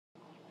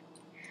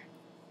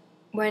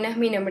Buenas,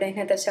 mi nombre es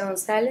Natasha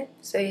González,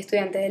 soy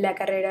estudiante de la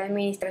carrera de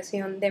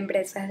Administración de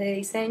Empresas de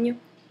Diseño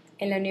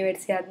en la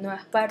Universidad Nueva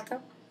Esparta,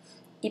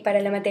 y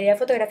para la materia de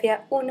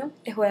Fotografía 1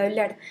 les voy a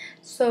hablar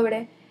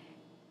sobre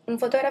un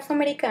fotógrafo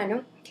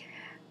americano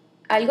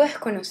algo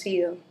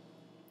desconocido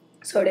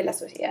sobre la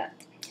sociedad.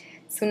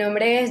 Su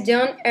nombre es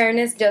John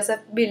Ernest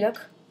Joseph BELLOQ.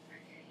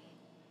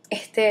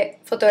 Este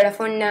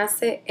fotógrafo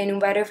nace en un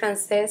barrio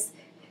francés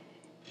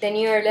de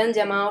New Orleans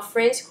llamado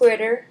French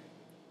Quarter.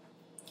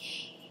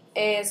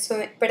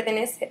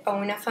 Pertenece a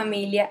una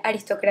familia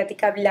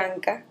aristocrática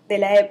blanca de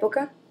la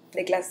época,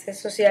 de clase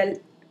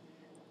social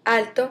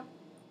alto.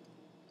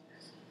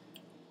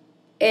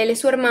 Él es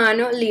su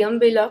hermano, Leon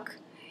BELLOQ,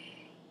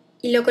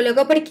 y lo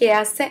coloco porque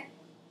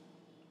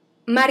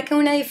marca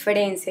una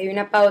diferencia y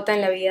una pauta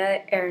en la vida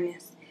de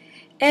Ernest.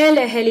 Él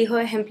es el hijo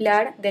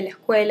ejemplar de la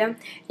escuela,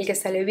 el que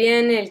sale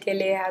bien, el que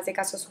le hace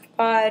caso a sus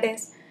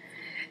padres,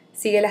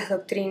 sigue las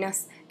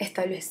doctrinas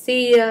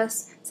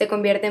establecidas, se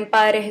convierte en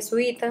padre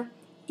jesuita.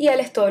 Y él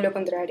es todo lo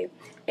contrario.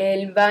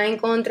 Él va en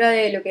contra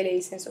de lo que le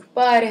dicen sus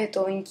padres, es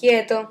todo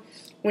inquieto,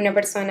 una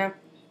persona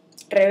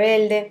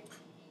rebelde.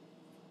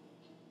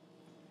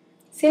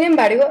 Sin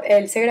embargo,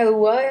 él se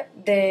gradúa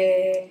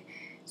de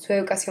su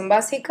educación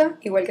básica,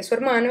 igual que su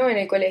hermano, en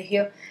el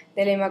Colegio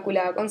de la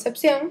Inmaculada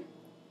Concepción,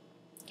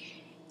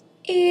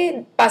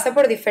 y pasa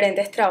por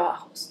diferentes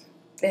trabajos,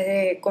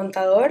 desde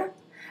contador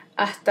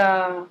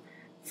hasta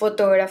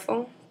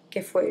fotógrafo,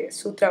 que fue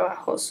su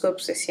trabajo, su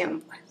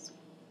obsesión, pues.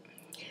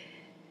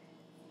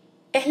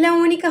 Es la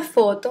única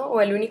foto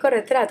o el único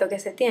retrato que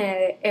se tiene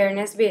de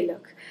Ernest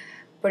BELLOQ.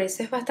 Por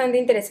eso es bastante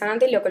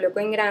interesante y lo coloco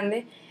en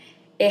grande.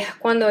 Es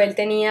cuando él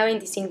tenía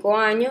 25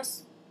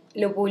 años,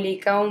 lo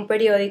publica un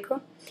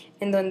periódico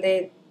en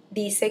donde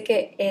dice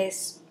que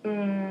es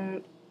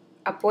un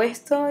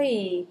apuesto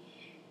y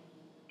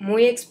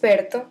muy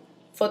experto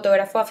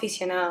fotógrafo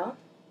aficionado.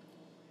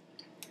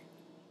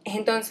 Es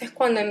entonces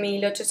cuando en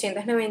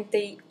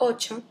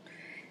 1898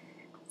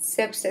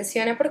 se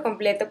obsesiona por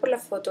completo por la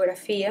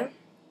fotografía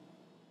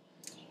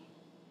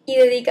y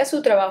dedica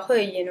su trabajo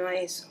de lleno a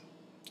eso.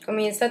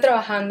 Comienza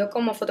trabajando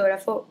como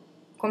fotógrafo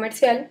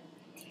comercial,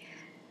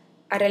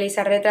 a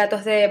realizar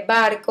retratos de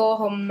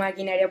barcos o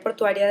maquinaria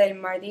portuaria del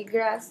Mardi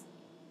Gras,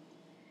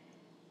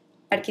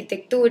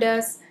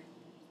 arquitecturas,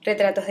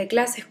 retratos de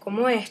clases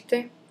como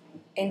este,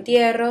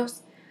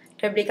 entierros,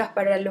 réplicas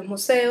para los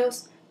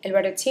museos, el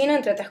barrio chino,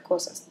 entre otras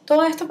cosas.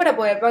 Todo esto para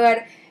poder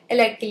pagar el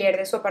alquiler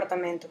de su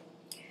apartamento.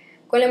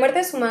 Con la muerte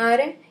de su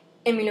madre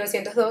en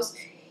 1902,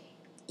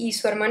 y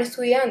su hermano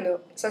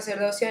estudiando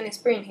sacerdocio en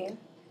Spring Hill,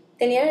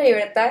 tenía la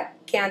libertad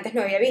que antes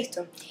no había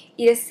visto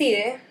y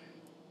decide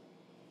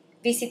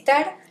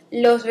visitar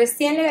los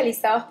recién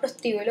legalizados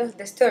prostíbulos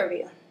de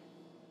Stourville,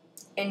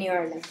 en New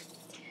Orleans.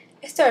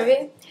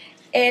 Stourville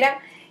era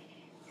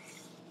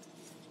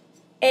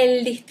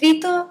el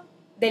distrito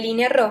de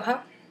línea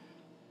roja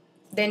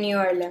de New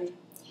Orleans.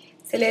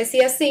 Se le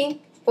decía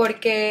así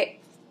porque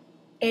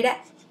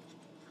era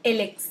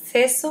el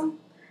exceso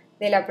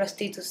de la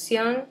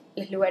prostitución,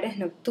 los lugares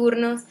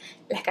nocturnos,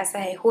 las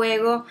casas de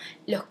juego,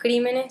 los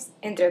crímenes,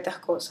 entre otras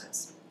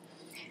cosas.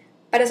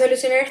 Para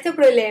solucionar este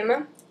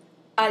problema,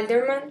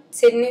 Alderman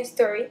Sidney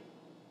Story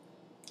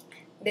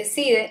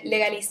decide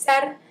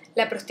legalizar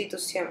la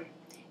prostitución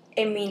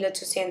en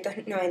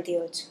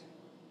 1898.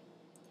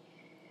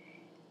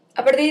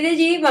 A partir de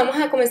allí vamos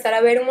a comenzar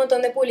a ver un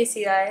montón de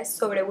publicidades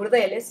sobre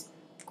burdeles,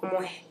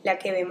 como es la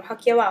que vemos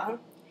aquí abajo,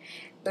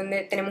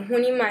 donde tenemos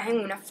una imagen,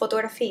 una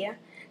fotografía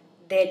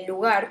del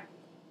lugar,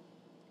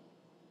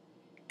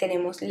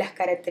 tenemos las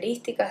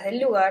características del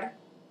lugar,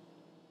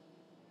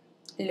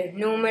 los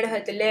números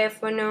de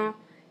teléfono,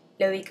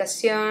 la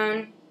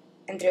ubicación,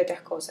 entre otras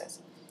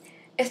cosas.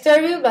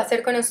 Stourville va a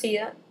ser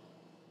conocida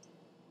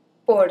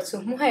por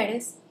sus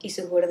mujeres y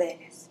sus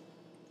burdeles.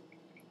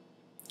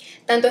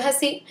 Tanto es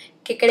así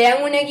que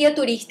crean una guía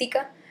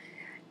turística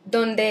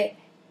donde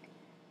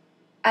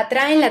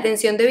atraen la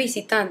atención de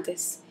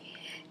visitantes,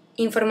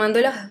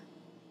 informándolos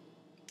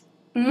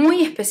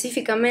muy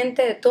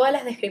específicamente de todas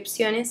las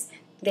descripciones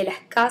de las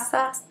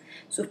casas,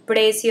 sus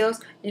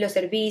precios, los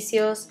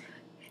servicios,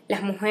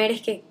 las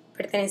mujeres que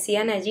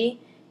pertenecían allí,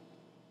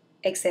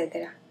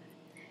 etc.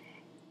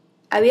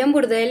 Habían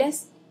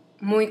burdeles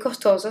muy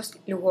costosos,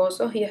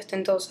 lujosos y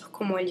ostentosos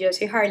como el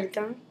Josie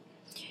Harlington,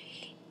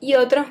 y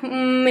otros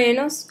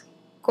menos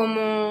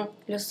como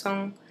lo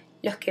son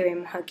los que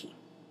vemos aquí.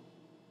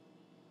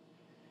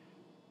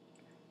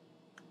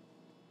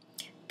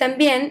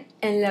 También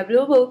en la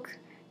Blue Book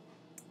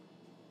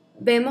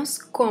vemos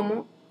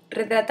cómo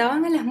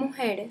retrataban a las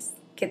mujeres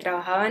que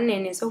trabajaban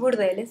en esos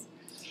burdeles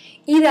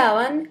y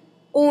daban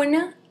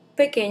una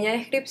pequeña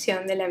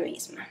descripción de la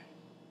misma.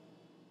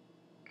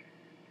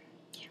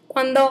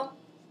 Cuando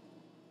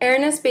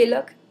Ernest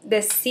BELLOQ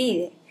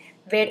decide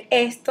ver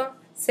esto,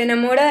 se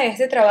enamora de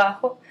este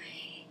trabajo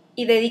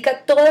y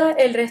dedica todo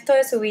el resto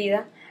de su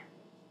vida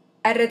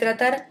a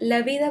retratar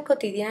la vida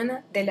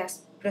cotidiana de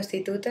las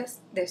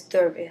prostitutas de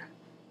Stourville.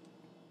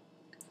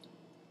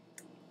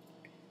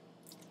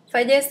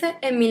 Fallece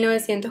en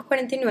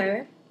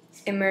 1949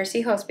 en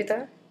Mercy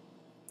Hospital.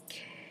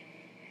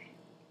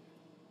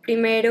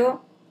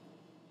 Primero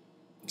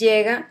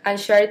llega al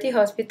Charity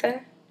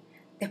Hospital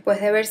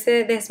después de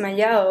haberse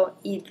desmayado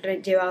y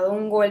llevado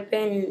un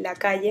golpe en la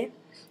calle,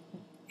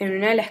 en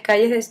una de las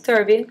calles de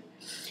Stourbridge.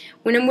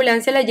 Una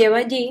ambulancia la lleva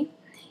allí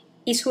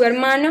y su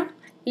hermano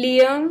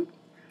Leon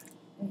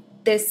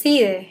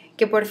decide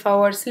que por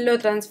favor se lo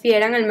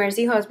transfieran al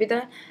Mercy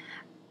Hospital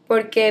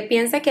porque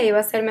piensa que ahí va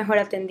a ser mejor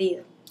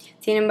atendido.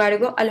 Sin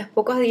embargo, a los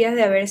pocos días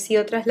de haber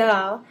sido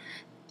trasladado,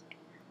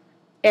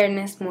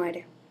 Ernest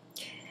muere.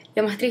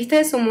 Lo más triste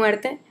de su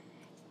muerte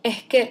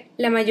es que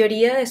la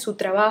mayoría de su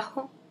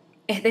trabajo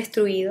es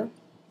destruido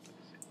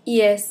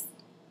y es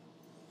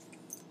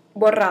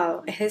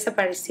borrado, es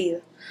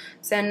desaparecido.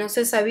 O sea, no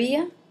se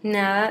sabía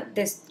nada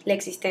de la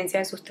existencia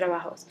de sus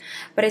trabajos.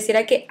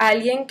 Pareciera que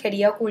alguien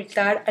quería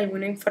ocultar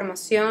alguna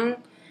información,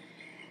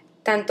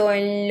 tanto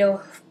en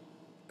los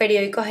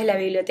periódicos de la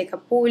biblioteca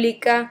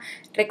pública,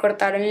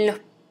 recortaron los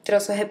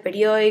trozos de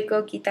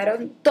periódico,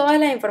 quitaron todas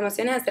las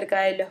informaciones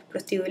acerca de los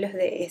prostíbulos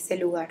de ese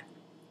lugar.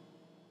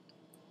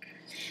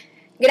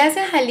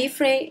 Gracias a Lee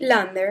Frey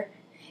Lander,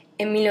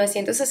 en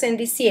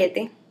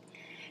 1967,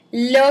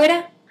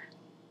 logra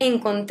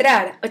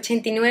encontrar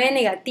 89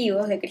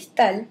 negativos de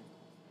cristal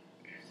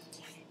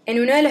en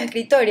uno de los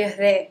escritorios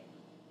de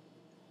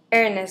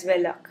Ernest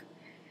Belloc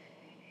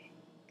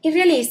y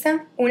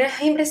realiza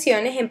unas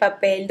impresiones en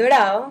papel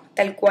dorado,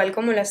 tal cual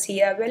como lo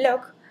hacía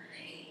Belloc,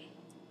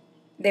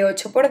 de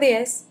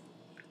 8×10,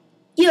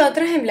 y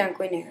otras en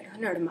blanco y negro,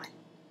 normal,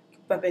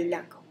 papel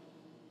blanco.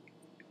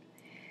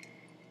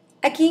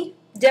 Aquí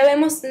ya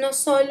vemos no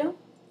solo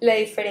la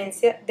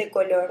diferencia de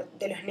color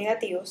de los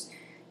negativos,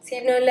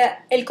 sino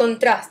el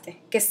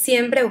contraste que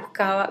siempre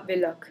buscaba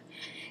Belloc.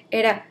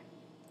 Era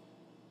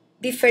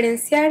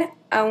diferenciar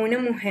a una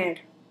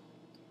mujer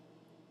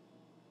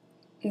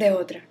de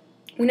otra,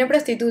 una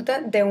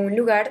prostituta de un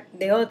lugar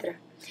de otra.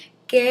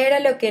 ¿Qué era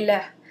lo que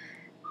las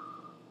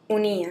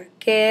unía?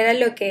 ¿Qué era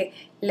lo que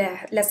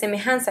la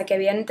semejanza que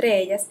había entre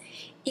ellas?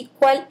 ¿Y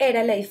cuál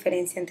era la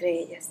diferencia entre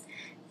ellas?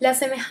 La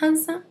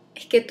semejanza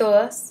es que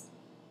todas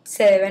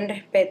se deben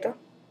respeto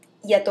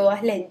y a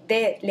todas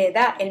le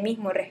da el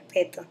mismo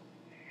respeto.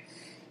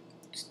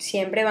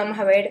 Siempre vamos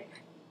a ver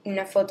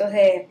unas fotos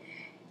de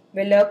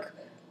Belloc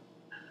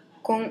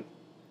con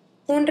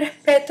un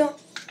respeto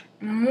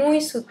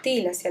muy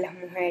sutil hacia las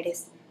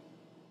mujeres.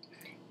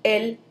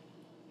 Él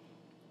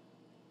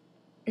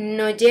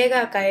no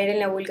llega a caer en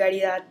la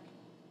vulgaridad,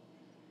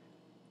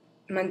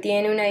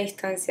 mantiene una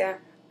distancia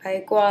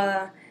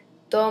adecuada,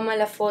 toma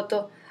la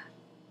foto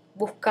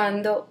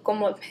buscando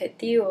como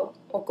objetivo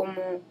o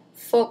como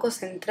foco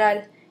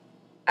central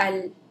a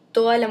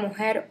toda la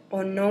mujer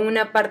o no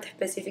una parte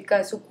específica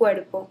de su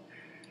cuerpo.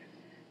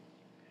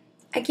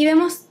 Aquí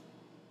vemos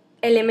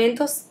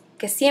elementos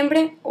que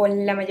siempre o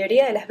la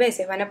mayoría de las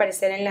veces van a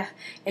aparecer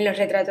en los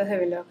retratos de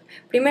Belloc.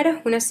 Primero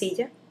es una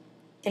silla,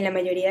 en la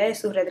mayoría de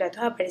sus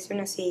retratos aparece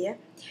una silla,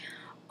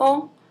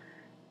 o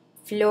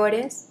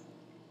flores,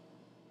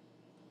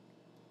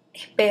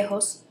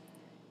 espejos.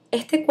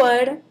 Este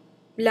cuadro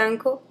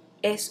blanco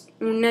es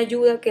una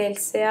ayuda que él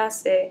se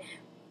hace,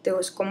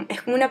 es como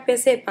una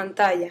especie de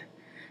pantalla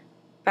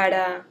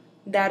para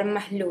dar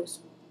más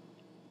luz.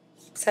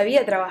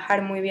 Sabía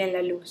trabajar muy bien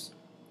la luz.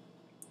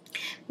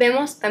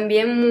 Vemos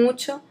también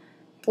mucho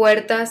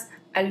puertas,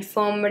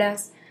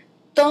 alfombras,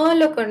 todo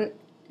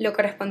lo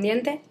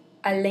correspondiente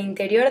al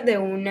interior de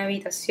una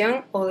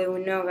habitación o de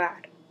un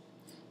hogar,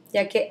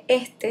 ya que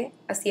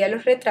hacía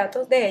los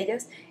retratos de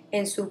ellas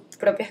en sus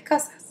propias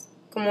casas,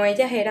 como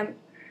ellas eran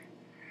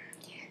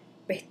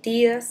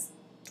vestidas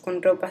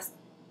con ropas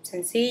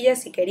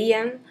sencillas si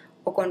querían,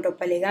 o con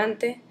ropa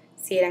elegante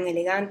si eran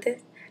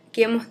elegantes.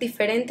 Aquí vemos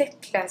diferentes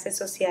clases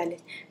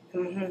sociales.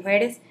 Vemos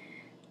mujeres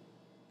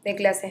de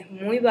clases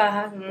muy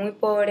bajas, muy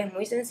pobres,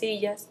 muy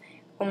sencillas,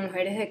 o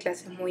mujeres de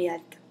clases muy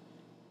altas.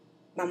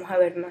 Vamos a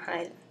ver más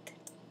adelante.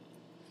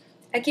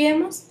 Aquí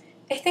vemos,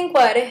 este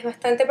encuadre es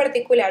bastante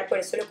particular, por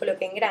eso lo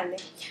coloqué en grande,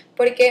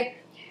 porque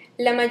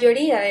la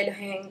mayoría de los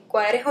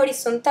encuadres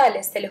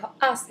horizontales se los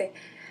hace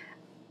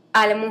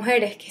a las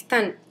mujeres que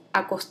están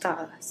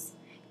acostadas.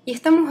 Y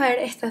esta mujer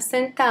está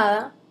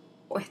sentada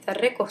o está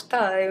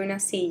recostada de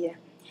una silla.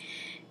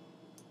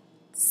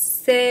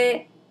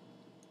 Se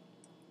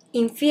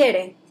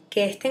infiere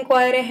que este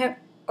encuadre es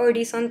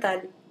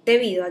horizontal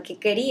debido a que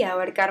quería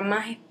abarcar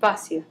más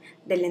espacio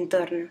del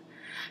entorno,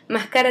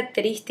 más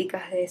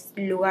características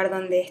del lugar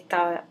donde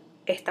estaba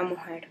esta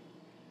mujer,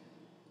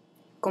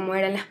 cómo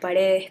eran las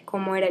paredes,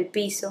 cómo era el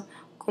piso,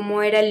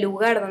 cómo era el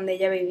lugar donde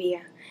ella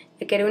vivía,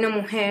 de que era una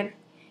mujer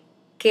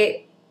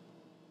que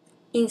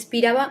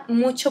inspiraba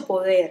mucho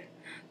poder,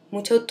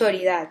 mucha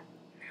autoridad,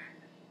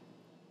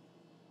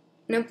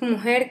 una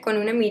mujer con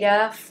una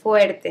mirada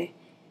fuerte,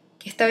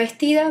 que está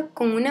vestida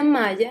con una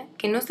malla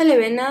que no se le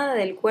ve nada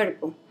del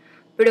cuerpo,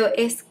 pero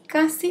es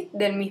casi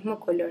del mismo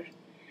color.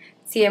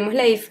 Si vemos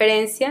la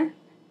diferencia,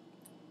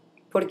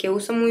 porque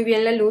usa muy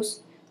bien la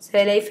luz, se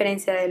ve la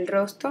diferencia del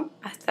rostro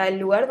hasta el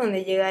lugar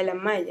donde llega la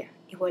malla,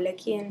 igual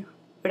aquí en los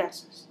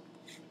brazos.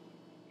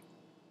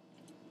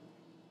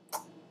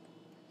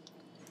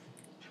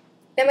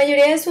 La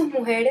mayoría de sus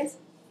mujeres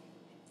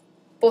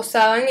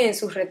posaban en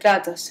sus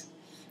retratos.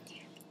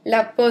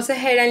 Las poses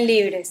eran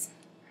libres,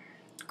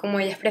 como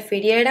ellas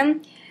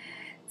prefirieran.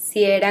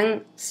 Si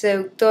eran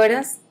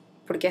seductoras,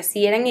 porque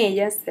así eran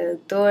ellas,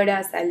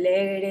 seductoras,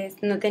 alegres,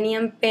 no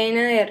tenían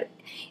pena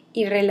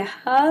y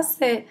relajadas,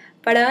 se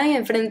paraban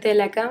enfrente de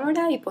la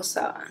cámara y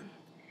posaban.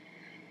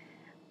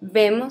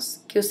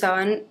 Vemos que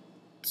usaban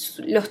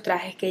los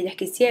trajes que ellas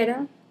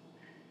quisieran.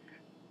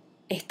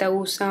 Esta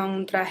usa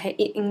un traje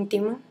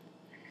íntimo.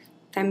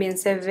 También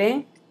se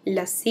ve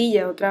la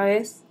silla otra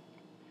vez,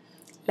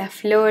 las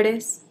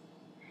flores,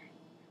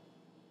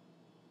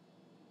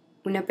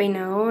 una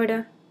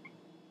peinadora.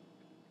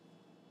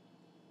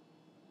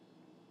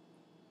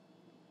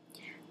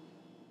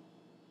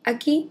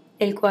 Aquí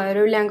el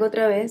cuadro blanco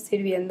otra vez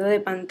sirviendo de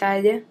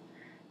pantalla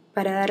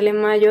para darle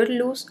mayor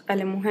luz a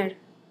la mujer.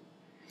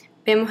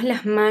 Vemos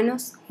las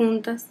manos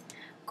juntas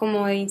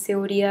como de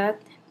inseguridad,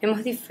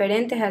 vemos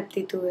diferentes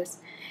actitudes.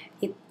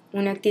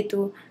 Una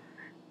actitud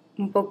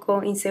un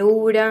poco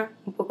insegura,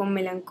 un poco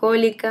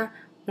melancólica,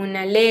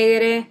 una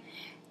alegre,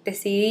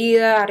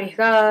 decidida,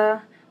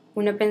 arriesgada,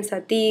 una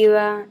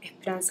pensativa,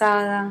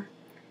 esperanzada,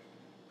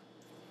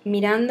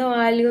 mirando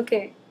algo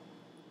que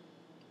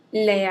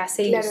le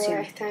hace ilusión.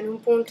 Claro, está en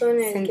un punto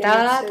en el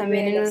sentada que no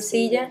también en una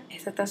silla.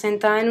 Esta está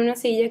sentada en una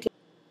silla.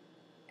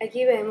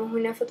 Aquí vemos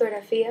una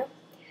fotografía,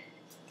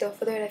 dos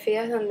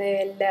fotografías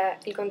donde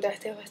el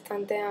contraste es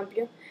bastante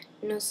amplio,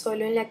 no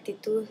solo en la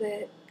actitud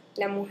de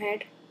la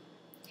mujer,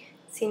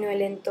 sino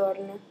el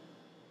entorno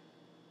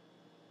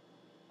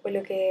o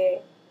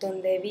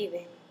donde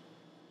viven.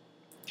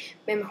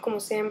 Vemos como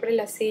siempre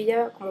la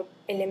silla como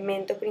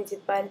elemento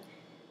principal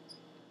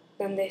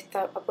donde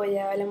está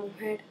apoyada la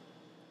mujer.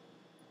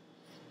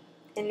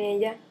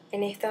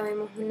 En esta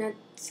vemos una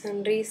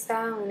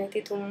sonrisa, una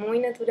actitud muy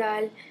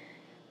natural,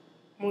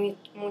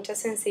 mucha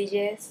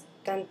sencillez,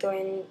 tanto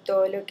en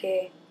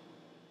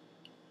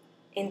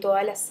en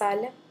toda la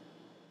sala,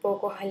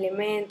 pocos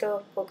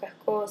elementos, pocas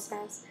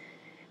cosas,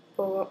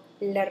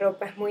 la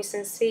ropa es muy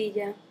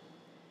sencilla,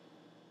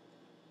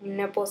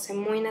 una pose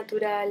muy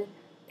natural,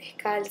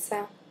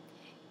 descalza,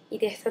 y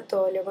de esta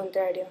todo lo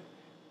contrario,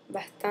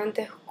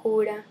 bastante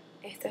oscura.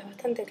 Esta es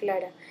bastante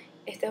clara,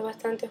 esta es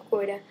bastante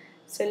oscura,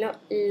 solo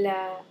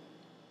la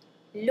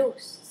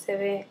luz se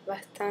ve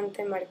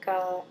bastante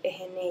marcada,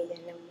 es en ella,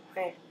 en la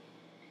mujer.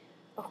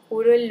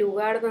 Oscuro el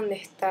lugar donde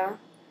está,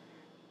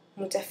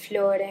 muchas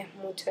flores,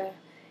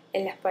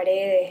 en las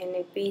paredes, en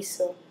el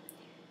piso,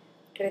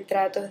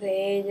 retratos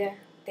de ella,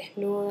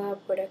 desnuda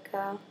por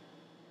acá,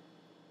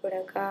 por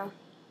acá.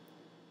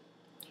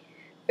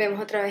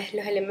 Vemos otra vez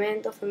los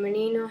elementos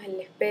femeninos, el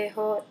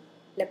espejo,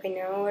 la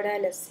peinadora,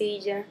 la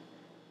silla.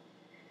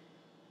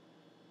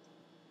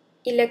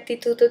 Y la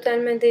actitud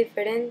totalmente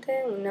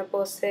diferente, una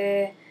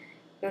pose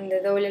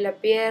donde dobla la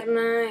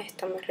pierna,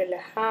 está más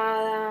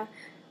relajada,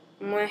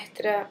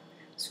 muestra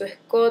su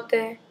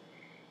escote,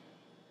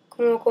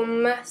 como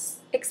con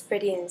más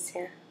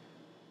experiencia.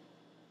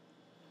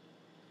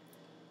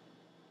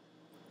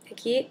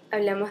 Aquí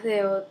hablamos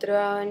de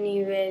otro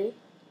nivel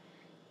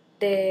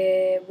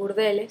de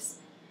burdeles.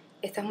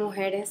 Estas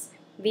mujeres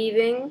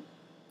viven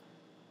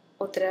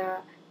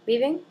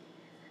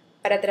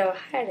para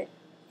trabajar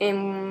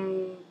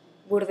en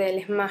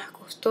burdeles más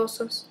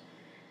costosos.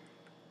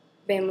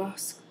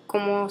 Vemos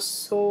como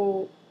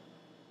su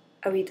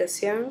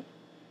habitación,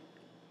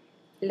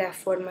 la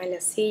forma de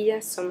las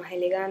sillas son más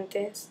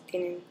elegantes,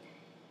 tienen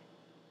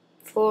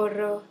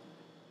forros,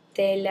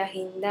 telas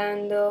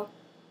guindando.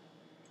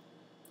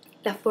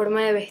 La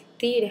forma de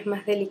vestir es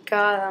más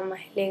delicada, más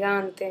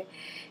elegante.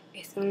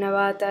 Es una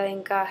bata de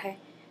encaje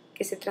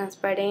que se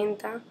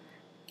transparenta.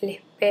 El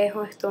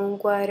espejo es todo un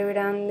cuadro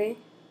grande.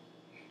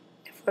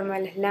 La forma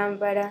de las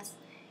lámparas.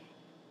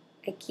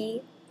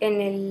 Aquí en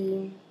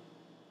el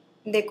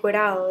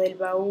decorado del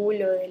baúl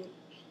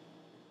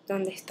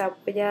donde está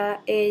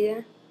apoyada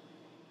ella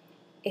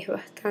es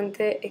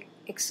bastante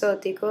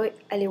exótico,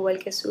 al igual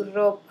que su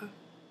ropa.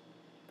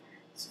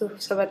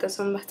 Sus zapatos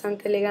son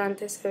bastante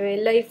elegantes, se ve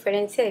la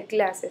diferencia de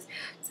clases.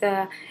 O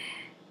sea,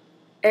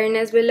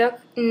 Ernest Belloc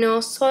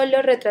no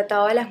solo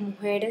retrataba a las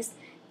mujeres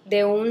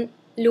de un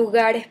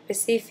lugar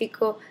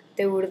específico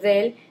de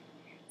burdel,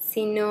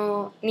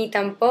 sino ni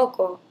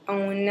tampoco a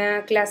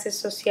una clase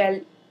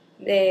social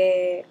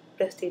de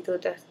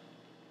prostitutas.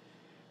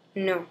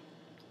 No.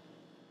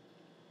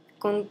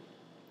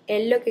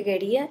 Él lo que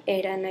quería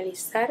era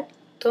analizar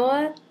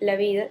toda la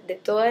vida de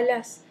todas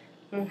las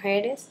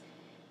mujeres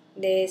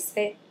de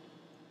ese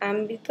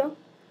ámbito,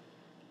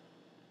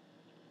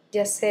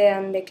 ya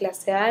sean de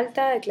clase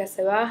alta, de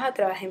clase baja,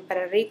 trabajen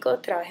para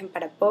ricos, trabajen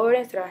para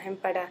pobres, trabajen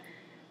para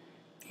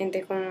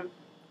gente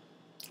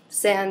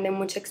sean de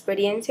mucha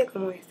experiencia,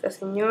 como esta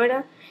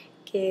señora,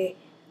 que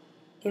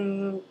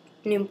no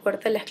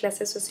importa las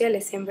clases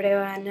sociales, siempre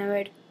van a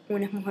haber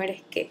unas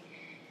mujeres que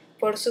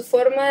por su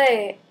forma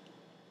de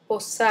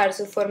posar,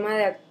 su forma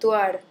de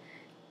actuar,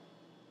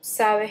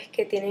 sabes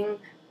que tienen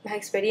más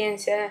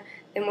experiencia,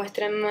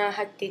 demuestran más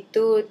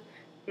actitud,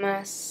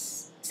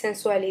 más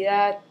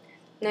sensualidad,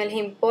 no les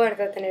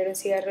importa tener un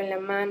cigarro en la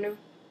mano,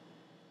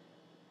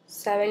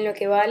 saben lo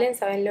que valen,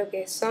 saben lo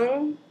que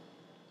son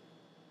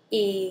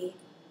y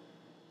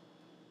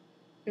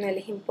no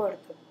les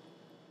importa.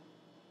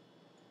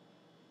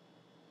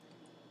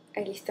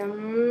 Aquí está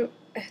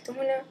esto es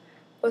una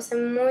pose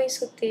muy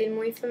sutil,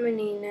 muy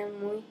femenina,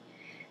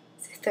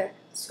 se está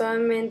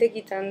suavemente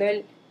quitando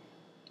el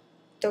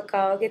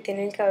tocado que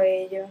tiene el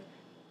cabello,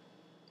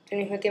 al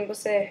mismo tiempo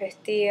se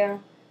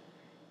desvestía.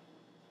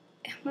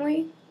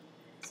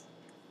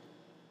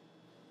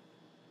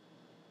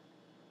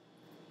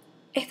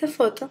 Esta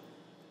foto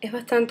es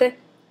bastante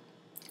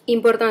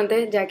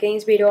importante ya que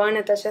inspiró a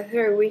Natasha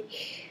Herwig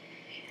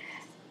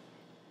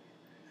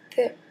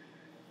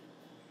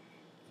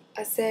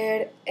a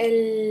hacer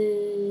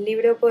el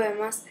libro de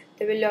poemas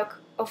de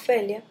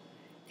BELLOCQ.mp4,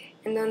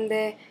 en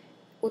donde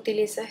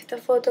utiliza esta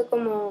foto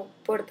como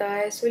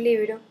portada de su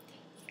libro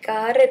y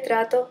cada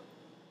retrato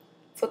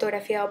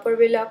fotografiado por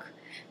BELLOCQ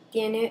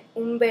tiene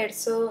un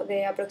verso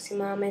de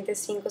aproximadamente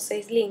 5 o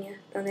 6 líneas,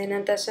 donde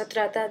Natasha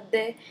trata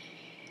de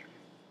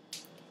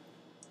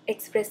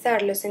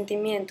expresar los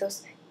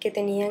sentimientos que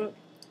tenían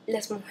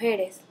las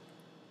mujeres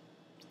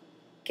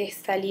que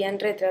salían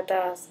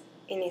retratadas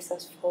en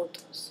esas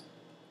fotos.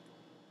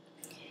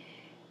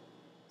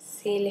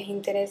 Si les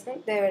interesa,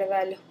 de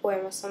verdad los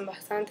poemas son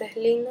bastante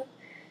lindos,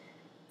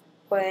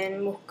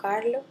 pueden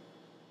buscarlo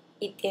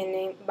y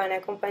van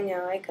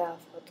acompañados de cada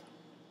foto.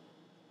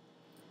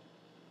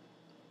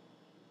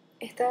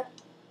 Esta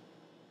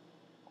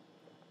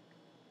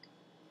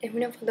es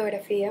una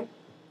fotografía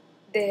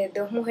de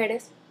 2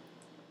 mujeres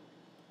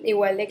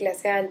igual de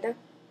clase alta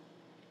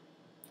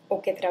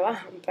o que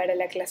trabajan para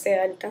la clase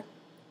alta.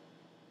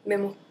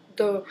 Vemos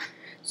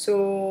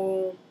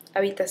su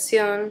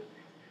habitación,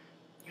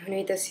 es una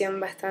habitación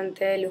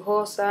bastante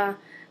lujosa,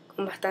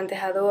 con bastantes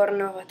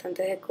adornos,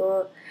 bastantes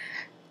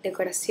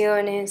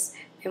decoraciones,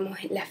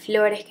 vemos las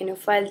flores que no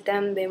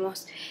faltan,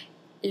 vemos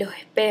los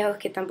espejos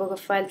que tampoco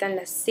faltan,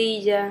 la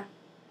silla,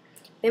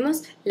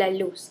 vemos la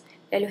luz.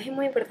 La luz es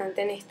muy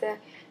importante en esta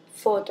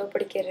foto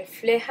porque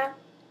refleja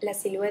la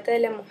silueta de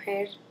la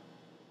mujer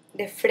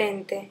de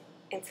frente,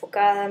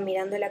 enfocada,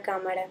 mirando la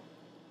cámara,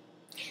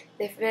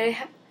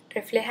 refleja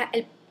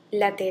el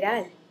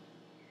lateral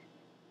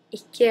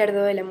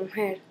izquierdo de la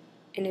mujer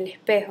en el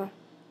espejo,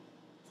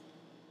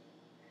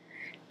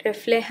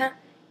 refleja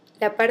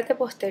la parte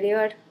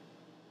posterior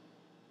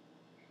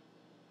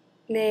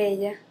de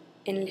ella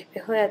en el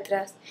espejo de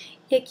atrás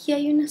y aquí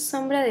hay una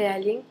sombra de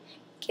alguien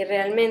que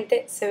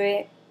realmente se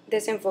ve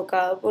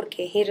desenfocado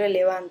porque es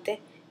irrelevante,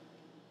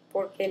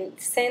 porque el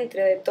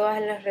centro de todos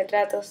los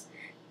retratos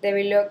de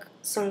BELLOCQ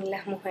son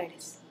las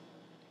mujeres.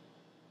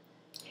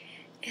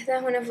 Esta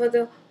es una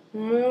foto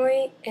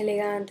muy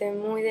elegante,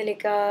 muy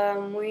delicada,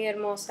 muy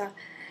hermosa.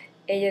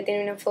 Ella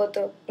tiene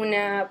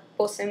una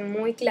pose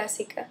muy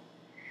clásica,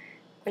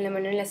 con la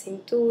mano en la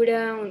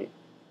cintura,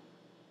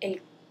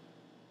 el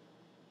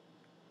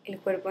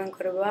cuerpo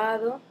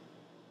encorvado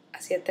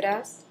hacia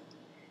atrás,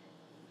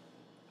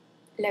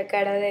 la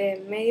cara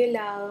de medio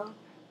lado,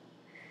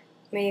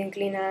 medio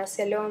inclinada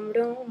hacia el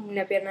hombro,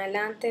 una pierna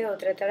adelante,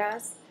 otra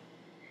atrás.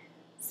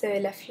 Se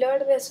ve la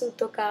flor de su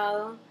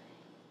tocado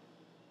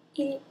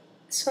y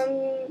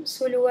son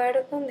su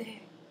lugar donde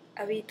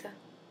habita.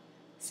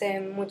 Se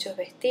ven muchos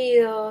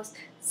vestidos,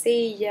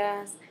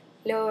 sillas,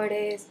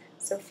 flores,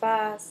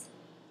 sofás.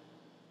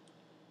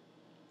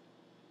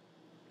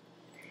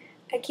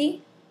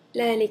 Aquí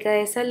la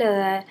delicadeza la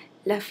da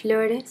las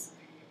flores,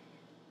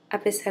 a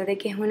pesar de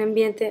que es un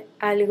ambiente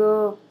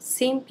algo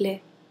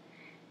simple.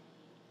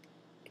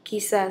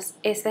 Quizás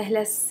esa es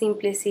la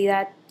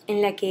simplicidad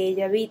en la que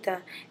ella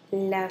habita,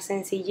 la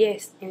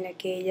sencillez en la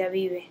que ella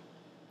vive.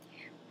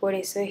 Por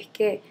eso es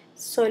que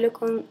solo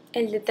con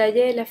el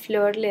detalle de la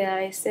flor le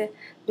da esa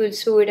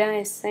dulzura,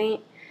 esa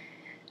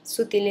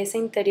sutileza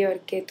interior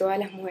que todas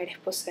las mujeres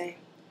poseen.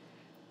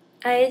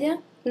 A ella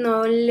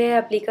no le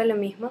aplica lo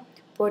mismo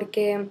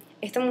porque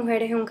esta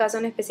mujer es un caso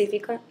en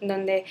específico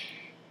donde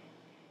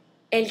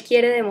él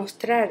quiere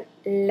demostrar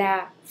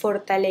la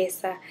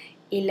fortaleza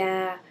y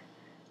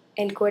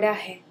el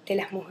coraje de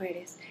las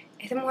mujeres.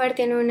 Esta mujer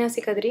tiene una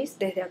cicatriz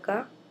desde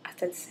acá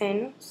hasta el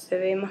seno, se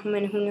ve más o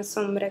menos una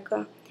sombra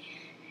acá.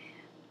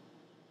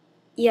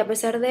 Y a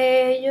pesar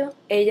de ello,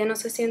 ella no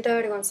se siente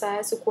avergonzada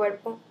de su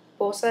cuerpo,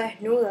 posa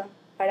desnuda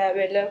para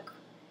BELLOCQ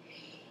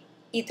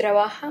y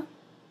trabaja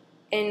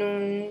en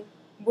un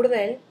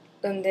burdel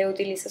donde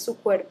utiliza su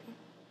cuerpo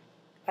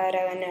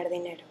para ganar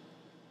dinero.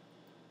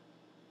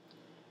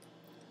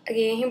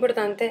 Aquí es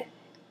importante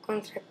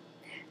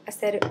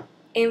hacer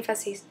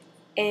énfasis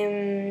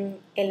en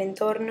el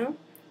entorno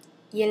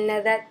y en la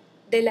edad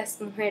de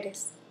las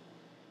mujeres.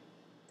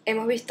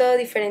 Hemos visto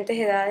diferentes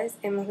edades,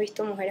 hemos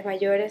visto mujeres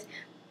mayores,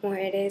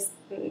 mujeres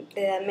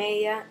de edad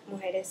media,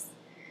 mujeres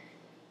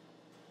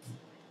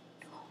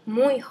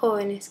muy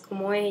jóvenes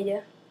como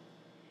ella,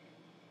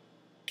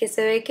 que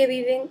se ve que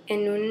viven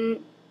en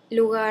un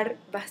lugar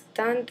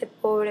bastante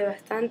pobre,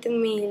 bastante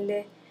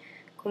humilde,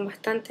 con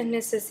bastantes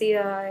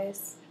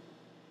necesidades.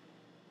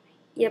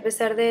 Y a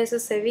pesar de eso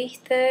se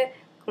viste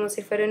como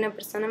si fuera una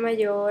persona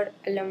mayor,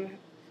 a lo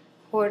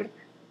mejor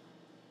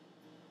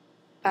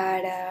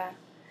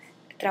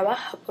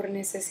trabaja por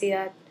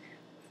necesidad,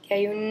 que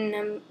hay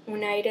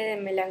un aire de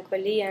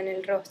melancolía en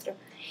el rostro,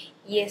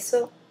 y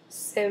eso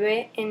se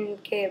ve en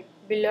que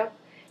BELLOQ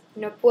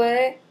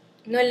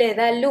no le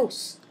da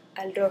luz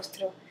al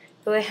rostro,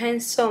 lo deja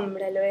en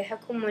sombra, lo deja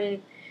como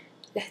en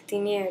las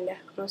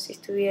tinieblas, como si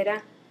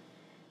estuviera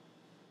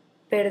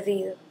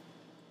perdido.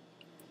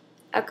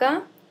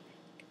 Acá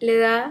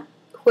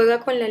juega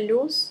con la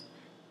luz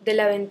de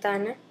la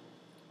ventana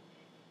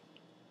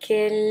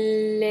que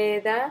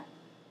le da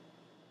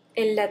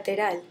el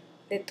lateral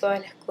de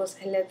todas las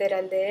cosas, el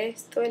lateral de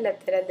esto, el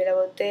lateral de la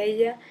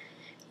botella,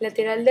 el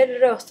lateral del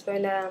rostro de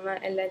la dama,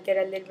 el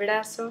lateral del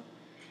brazo.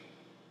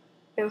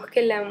 Vemos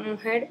que la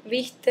mujer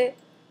viste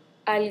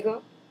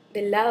algo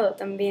del lado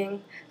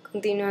también,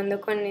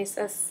 continuando con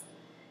esas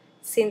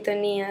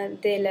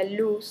sintonías de la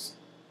luz.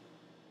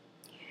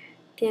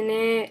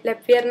 Tiene la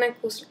pierna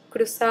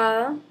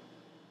cruzada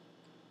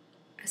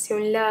hacia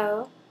un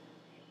lado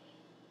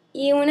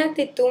y una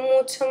actitud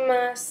mucho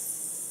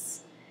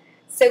más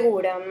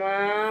segura,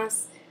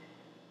 más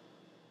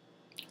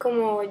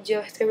como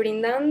yo estoy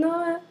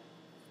brindando,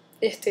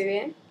 estoy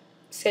bien,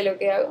 sé lo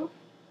que hago,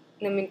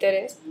 no me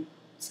interesa,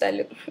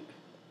 salud.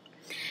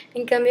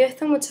 En cambio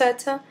esta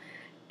muchacha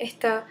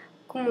está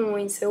como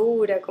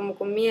insegura, como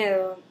con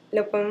miedo.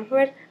 Lo podemos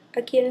ver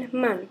aquí en las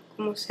manos,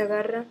 como se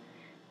agarra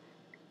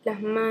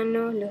las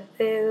manos, los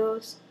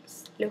dedos,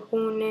 los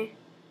une,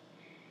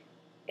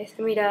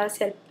 esa mirada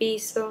hacia el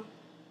piso,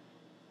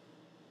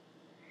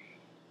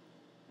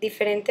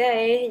 diferente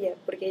a ella,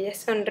 porque ella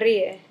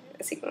sonríe,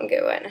 así como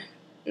que bueno,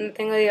 no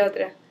tengo de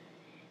otra,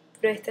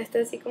 pero esta está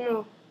así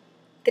como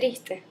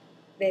triste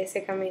de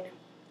ese camino.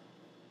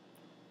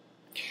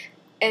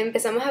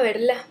 Empezamos a ver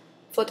las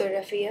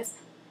fotografías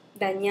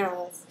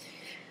dañadas.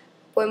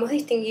 Podemos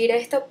distinguir a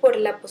esta por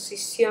la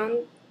posición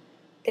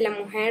de la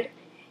mujer.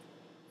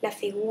 La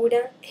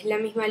figura es la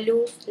misma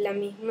luz,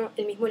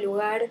 el mismo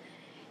lugar,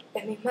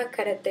 las mismas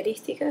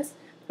características.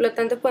 Por lo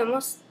tanto,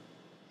 podemos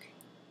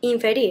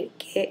inferir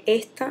que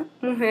esta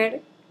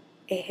mujer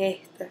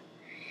es esta.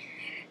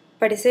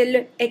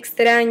 Parece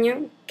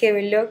extraño que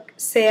BELLOQ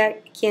sea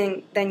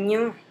quien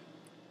dañó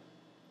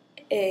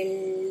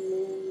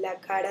la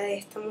cara de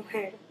esta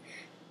mujer,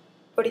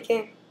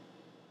 porque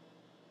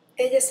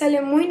ella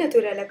sale muy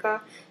natural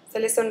acá,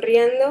 sale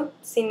sonriendo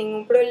sin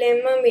ningún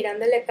problema,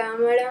 mirando a la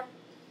cámara,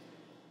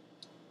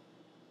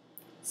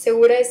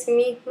 segura de sí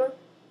misma.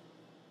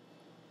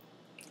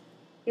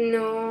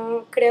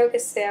 No creo que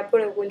sea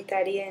por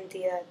ocultar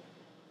identidad.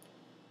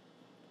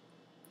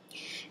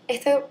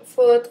 Esta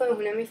foto es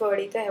una de mis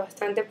favoritas, es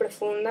bastante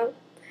profunda,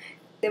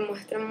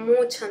 demuestra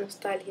mucha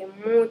nostalgia,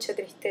 mucha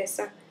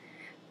tristeza.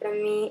 Para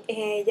mí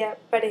ella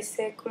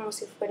parece como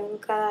si fuera un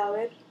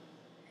cadáver,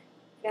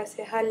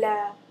 gracias a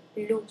la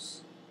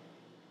luz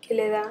que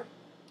le da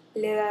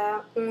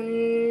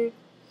un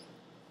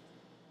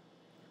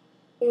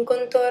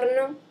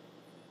contorno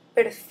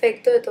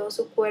perfecto de todo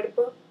su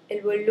cuerpo,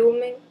 el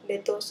volumen de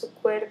todo su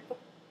cuerpo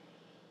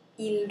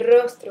y el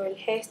rostro, el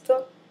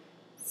gesto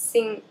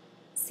sin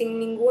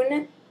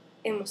ninguna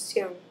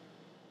emoción.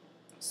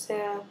 O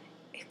sea,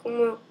 es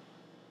como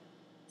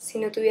si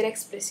no tuviera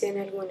expresión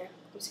alguna,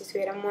 como si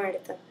estuviera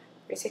muerta.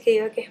 Por eso es que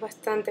digo que es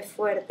bastante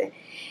fuerte.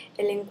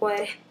 El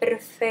encuadre es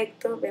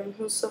perfecto, vemos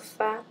un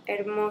sofá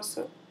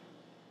hermoso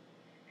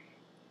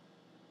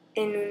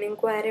en un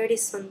encuadre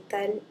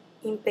horizontal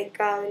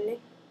impecable.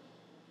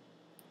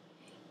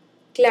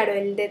 Claro,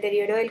 el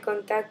deterioro del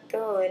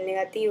contacto o del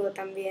negativo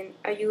también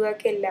ayuda a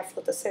que la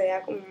foto se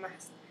vea como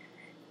más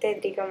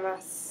tétrica,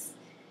 más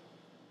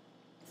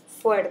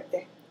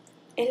fuerte.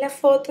 Es la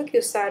foto que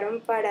usaron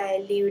para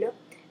el libro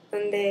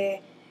donde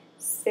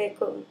se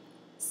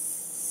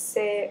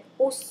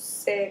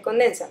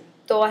condensan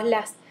todos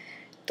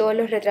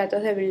los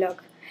retratos de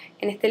BELLOQ.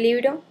 En este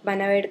libro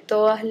van a ver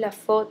todas las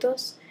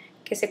fotos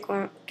que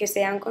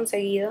se han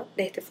conseguido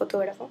de este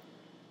fotógrafo.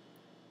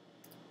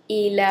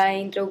 Y la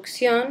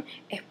introducción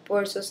es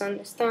por Susan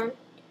Stone.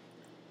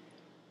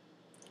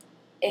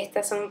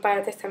 Estas son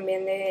partes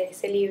también de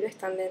ese libro,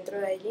 están dentro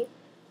de allí.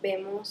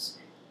 Vemos,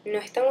 no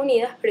están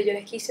unidas, pero yo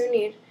las quise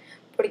unir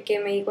porque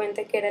me di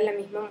cuenta que era la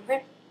misma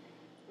mujer.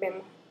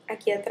 Vemos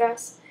aquí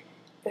atrás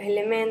los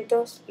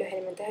elementos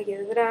aquí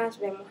atrás,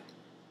 vemos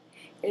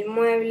el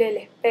mueble, el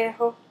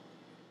espejo,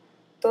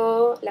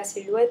 todo, la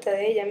silueta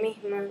de ella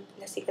misma,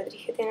 la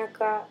cicatriz que tiene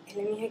acá, es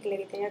la misma que la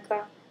que tiene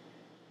acá.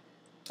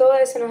 Todo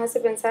eso nos hace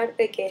pensar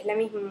de que es la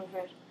misma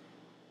mujer.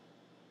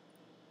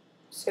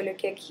 Solo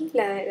que aquí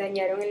la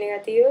dañaron el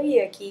negativo y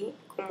aquí,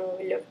 como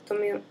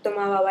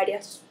tomaba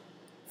varias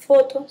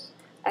fotos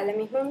a la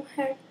misma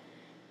mujer,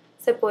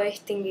 se puede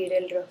distinguir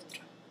el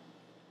rostro.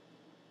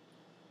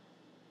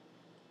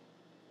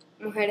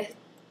 Mujeres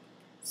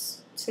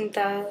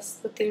sentadas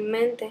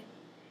sutilmente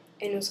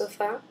en un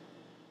sofá,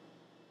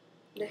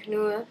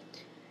 desnudas,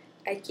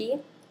 aquí,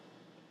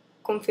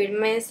 con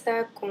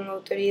firmeza, con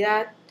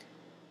autoridad,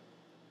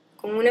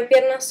 con una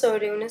pierna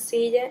sobre una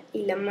silla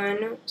y la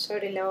mano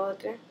sobre la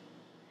otra,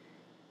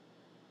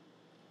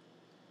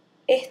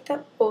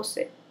 Esta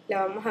pose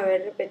la vamos a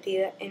ver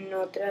repetida en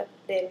otra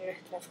de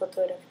nuestras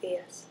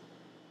fotografías.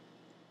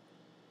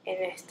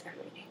 En esta,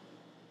 miren.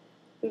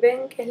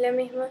 ¿Ven que es la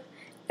misma?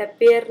 La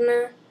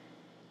pierna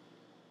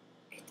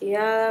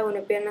estirada,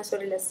 una pierna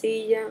sobre la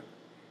silla,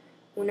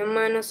 una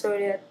mano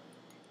sobre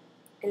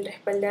el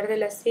respaldar de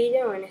la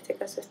silla, o en este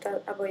caso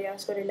está apoyada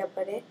sobre la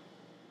pared,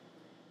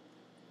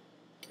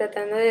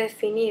 tratando de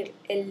definir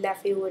la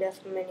figura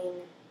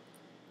femenina.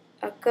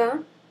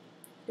 Acá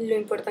lo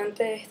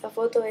importante de esta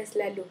foto es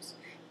la luz,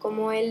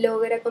 cómo él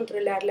logra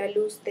controlar la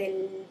luz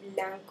del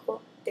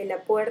blanco de la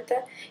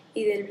puerta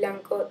y del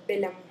blanco de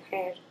la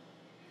mujer.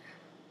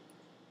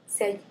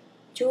 Se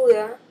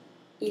ayuda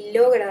y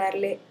logra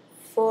darle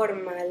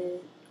forma al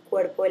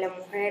cuerpo de la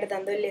mujer,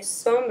 dándole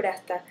sombra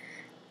hasta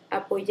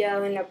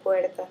apoyado en la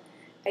puerta.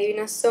 Hay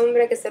una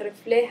sombra que se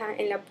refleja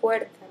en la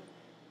puerta,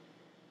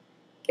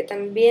 que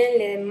también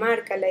le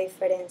marca la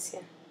diferencia.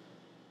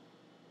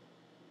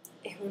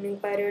 Es un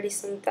encuadre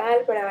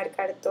horizontal para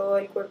abarcar todo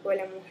el cuerpo de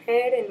la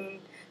mujer en un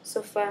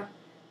sofá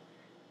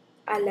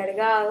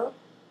alargado.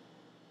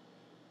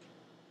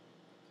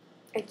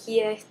 Aquí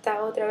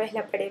está otra vez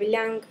la pared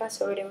blanca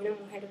sobre una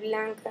mujer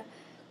blanca,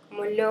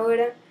 como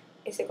logra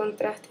ese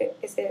contraste,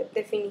 esa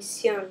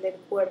definición del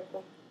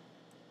cuerpo.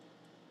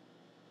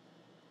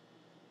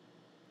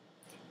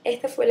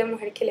 Esta fue la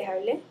mujer que les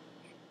hablé,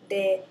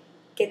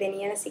 que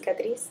tenía la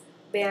cicatriz.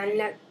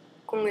 Veanla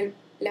con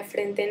la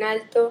frente en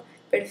alto,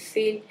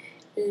 perfil,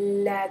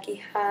 la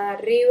quijada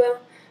arriba,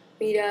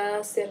 mirada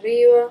hacia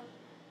arriba,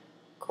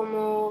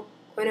 como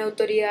con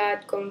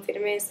autoridad, con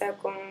firmeza,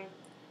 con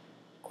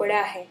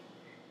coraje.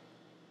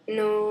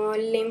 No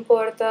le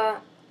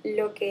importa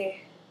lo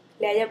que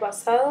le haya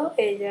pasado,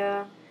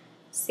 ella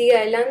sigue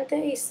adelante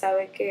y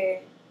sabe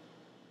que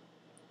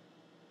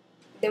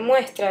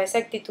demuestra esa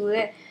actitud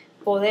de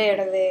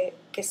poder, de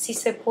que sí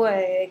se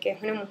puede, de que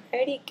es una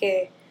mujer y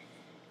que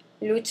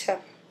lucha.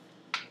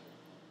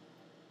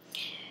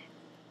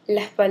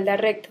 La espalda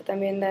recta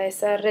también da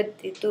esa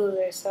rectitud,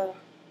 esa...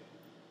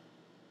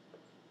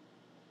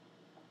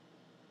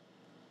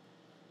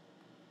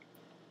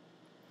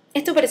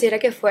 Esto pareciera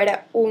que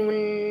fuera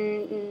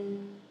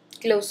un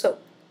close-up.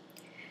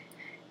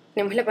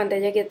 Tenemos la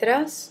pantalla aquí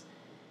atrás,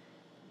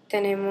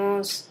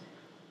 tenemos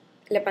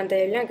la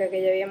pantalla blanca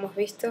que ya habíamos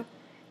visto,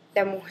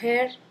 la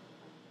mujer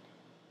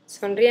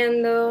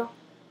sonriendo,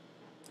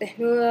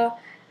 desnuda,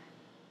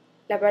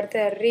 la parte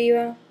de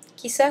arriba.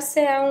 Quizás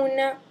sea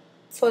una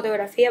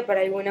fotografía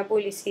para alguna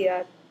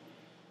publicidad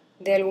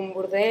de algún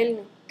burdel,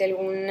 de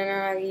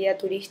alguna guía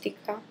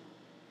turística.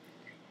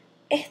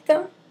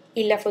 Esto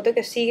y la foto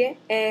que sigue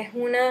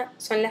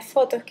son las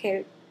fotos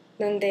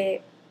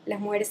donde las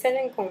mujeres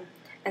salen con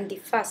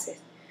antifaces.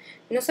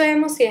 No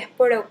sabemos si es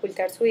por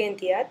ocultar su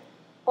identidad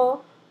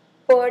o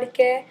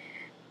porque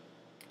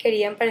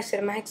querían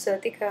parecer más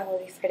exóticas o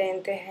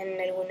diferentes en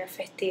alguna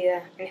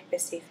festividad en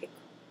específico.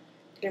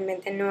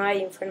 Realmente no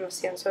hay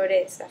información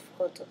sobre esas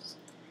fotos.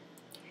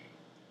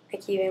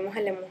 Aquí vemos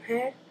a la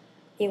mujer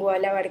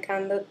igual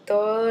abarcando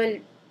todo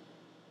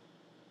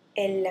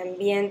el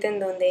ambiente en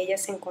donde ella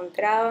se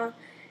encontraba.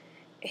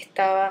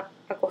 Estaba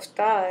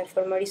acostada de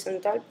forma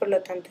horizontal, por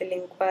lo tanto el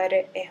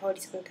encuadre es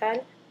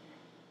horizontal.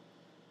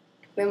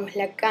 Vemos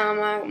la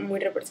cama, muy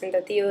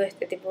representativo de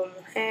este tipo de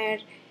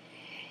mujer.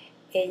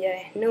 Ella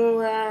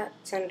desnuda,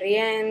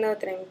 sonriendo,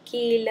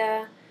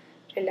 tranquila,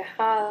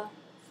 relajada.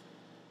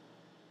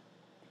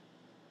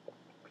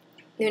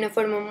 De una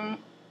forma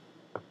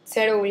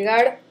cero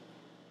vulgar,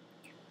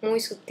 muy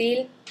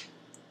sutil.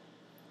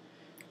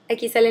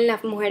 Aquí salen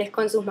las mujeres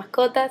con sus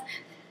mascotas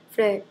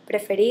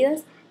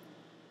preferidas,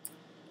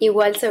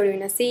 igual sobre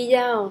una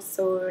silla o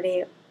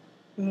sobre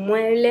un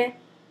mueble.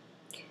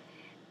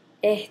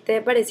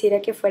 Este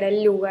pareciera que fuera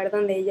el lugar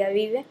donde ella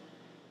vive,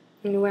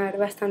 un lugar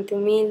bastante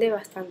humilde,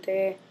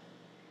 bastante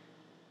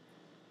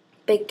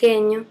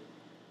pequeño,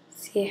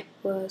 si es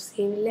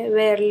posible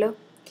verlo.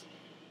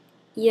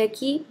 Y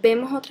aquí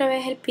vemos otra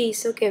vez el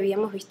piso que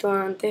habíamos visto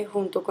antes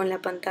junto con la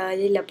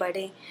pantalla y la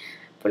pared,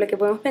 por lo que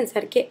podemos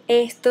pensar que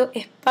esto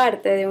es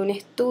parte de un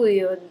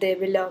estudio de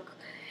BELLOCQ,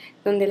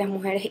 donde las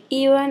mujeres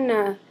iban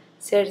a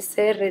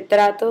hacerse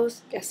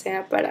retratos, ya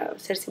sea para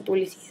hacerse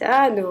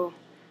publicidad o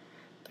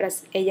para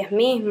ellas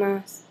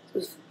mismas,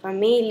 sus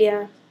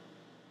familias.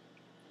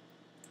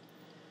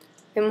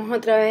 Vemos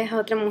otra vez a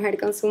otra mujer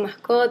con su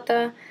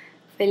mascota,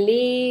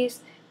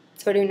 feliz,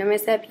 sobre una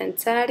mesa de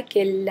planchar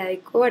que la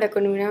decora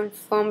con una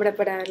alfombra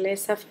para darle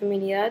esa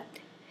feminidad.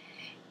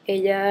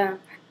 Ella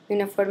de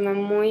una forma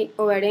muy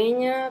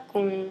hogareña,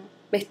 con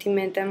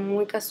vestimenta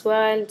muy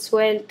casual,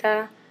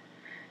 suelta,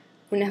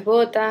 unas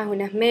botas,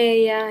 unas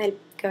medias, el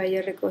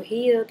cabello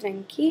recogido,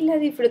 tranquila,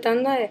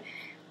 disfrutando de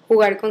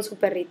jugar con su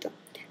perrito.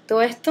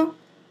 Todo esto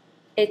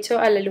hecho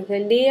a la luz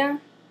del día,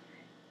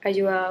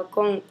 ayudado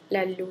con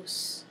la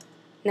luz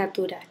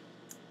natural.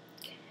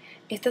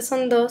 Estas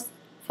son dos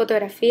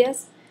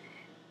fotografías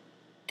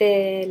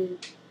del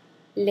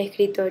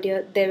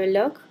escritorio de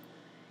BELLOCQ.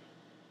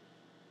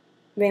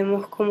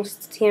 Vemos como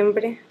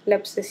siempre la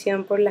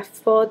obsesión por las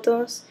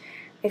fotos,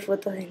 Hay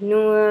fotos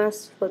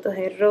desnudas, fotos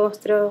de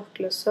rostros,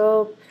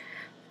 close-up,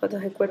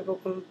 fotos de cuerpo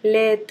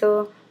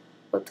completo,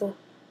 fotos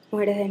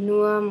mujeres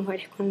desnudas,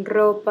 mujeres con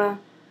ropa,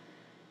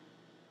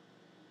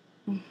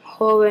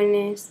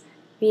 jóvenes,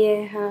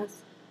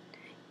 viejas.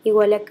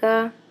 Igual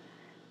acá,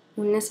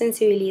 una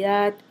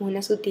sensibilidad,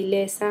 una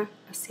sutileza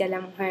hacia la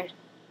mujer.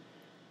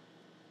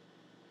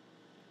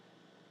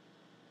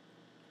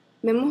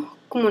 Vemos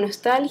como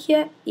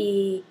nostalgia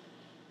y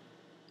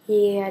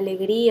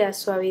alegría,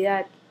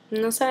 suavidad.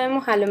 No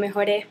sabemos, a lo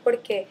mejor es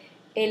porque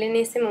él en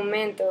ese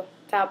momento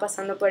estaba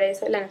pasando por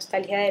eso, la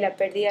nostalgia de la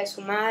pérdida de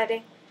su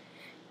madre,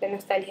 la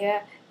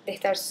nostalgia de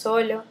estar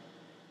solo,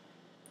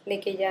 de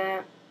que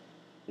ya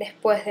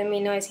después de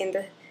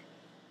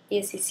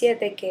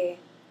 1917 que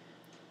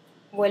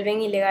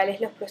vuelven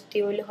ilegales los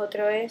prostíbulos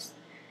otra vez,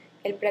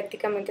 él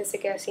prácticamente se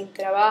queda sin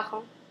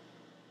trabajo.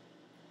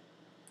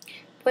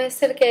 Puede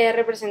ser que haya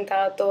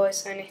representado todo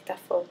eso en estas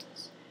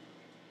fotos.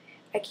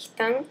 Aquí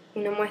están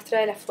una muestra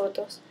de las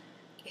fotos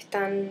que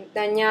están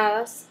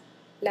dañadas,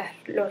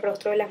 los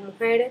rostros de las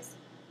mujeres,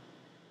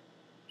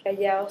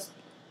 rayados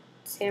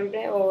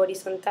siempre, o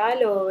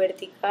horizontal o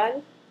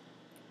vertical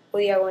o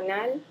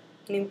diagonal,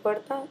 no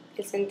importa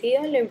el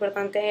sentido, lo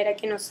importante era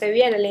que no se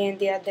viera la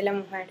identidad de la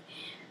mujer.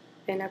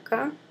 Ven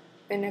acá,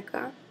 ven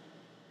acá.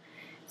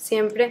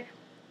 Siempre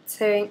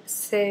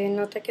se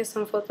nota que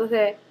son fotos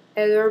de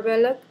Edward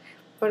Belloc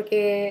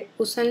porque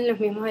usan los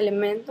mismos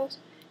elementos,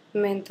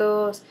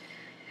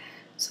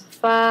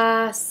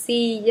 sofás,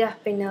 sillas,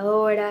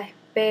 peinadoras,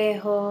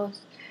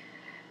 espejos,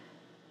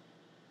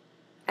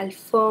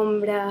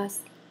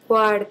 alfombras,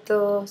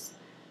 cuartos.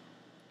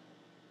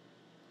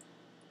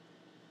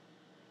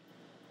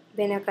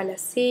 Ven acá la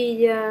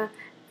silla,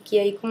 aquí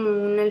hay como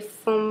una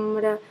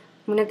alfombra,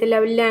 una tela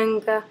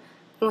blanca,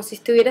 como si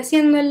estuviera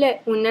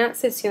haciéndole una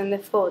sesión de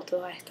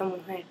fotos a esta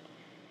mujer.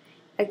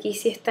 Aquí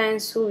sí está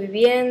en su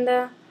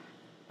vivienda,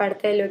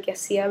 parte de lo que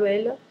hacía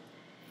Belloc.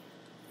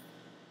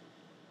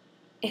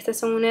 Estas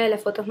son una de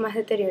las fotos más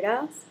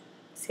deterioradas.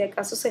 Si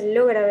acaso se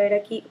logra ver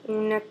aquí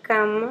una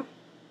cama.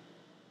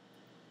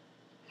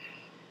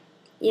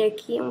 Y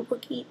aquí un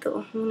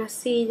poquito, una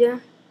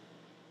silla,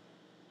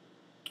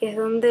 que es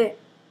donde,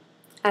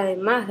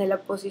 además de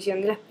la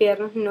posición de las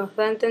piernas, nos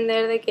da a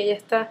entender de que ella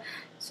está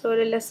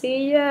sobre la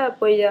silla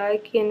apoyada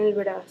aquí en el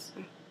brazo.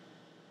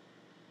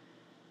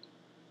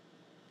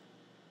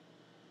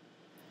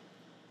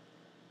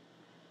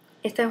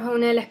 Esta es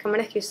una de las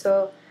cámaras que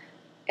usó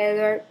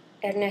Edward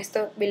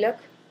Ernesto Belloc.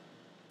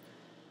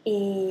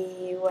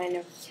 Y bueno,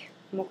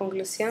 como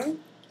conclusión,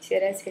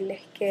 quisiera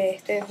decirles que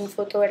este es un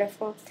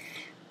fotógrafo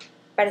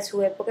para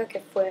su época que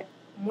fue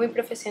muy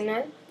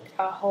profesional,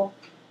 trabajó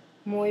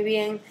muy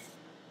bien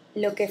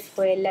lo que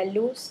fue la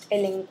luz,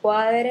 el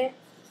encuadre,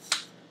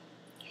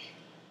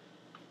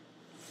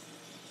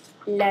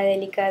 la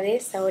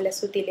delicadeza o la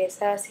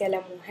sutileza hacia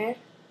la mujer.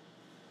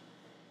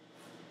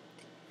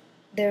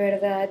 De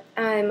verdad,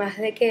 además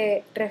de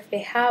que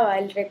reflejaba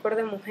el récord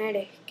de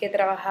mujeres que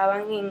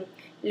trabajaban en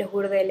los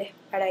burdeles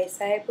para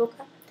esa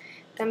época,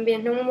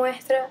 también nos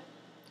muestra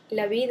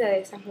la vida de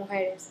esas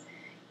mujeres,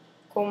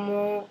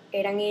 cómo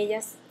eran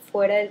ellas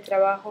fuera del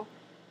trabajo,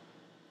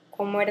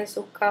 cómo eran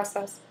sus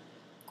casas,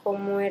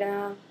 cómo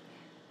eran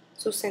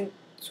sus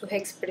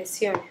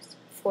expresiones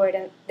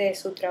fuera de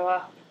su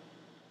trabajo.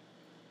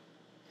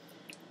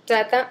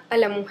 Trata a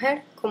la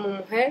mujer como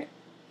mujer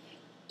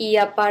y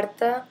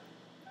aparta,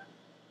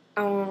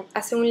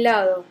 hace un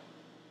lado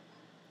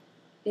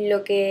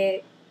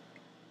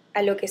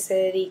a lo que se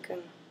dedican.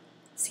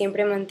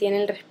 Siempre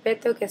mantiene el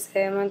respeto que se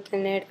debe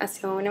mantener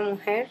hacia una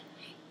mujer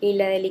y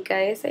la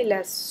delicadeza y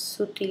la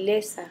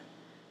sutileza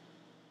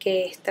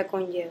que ésta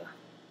conlleva.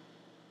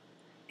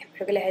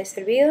 Espero que les haya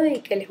servido y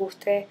que les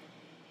guste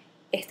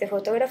este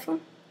fotógrafo.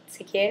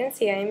 Si quieren,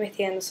 sigan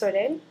investigando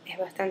sobre él, es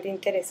bastante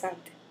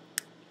interesante.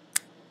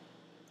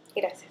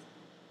 Gracias.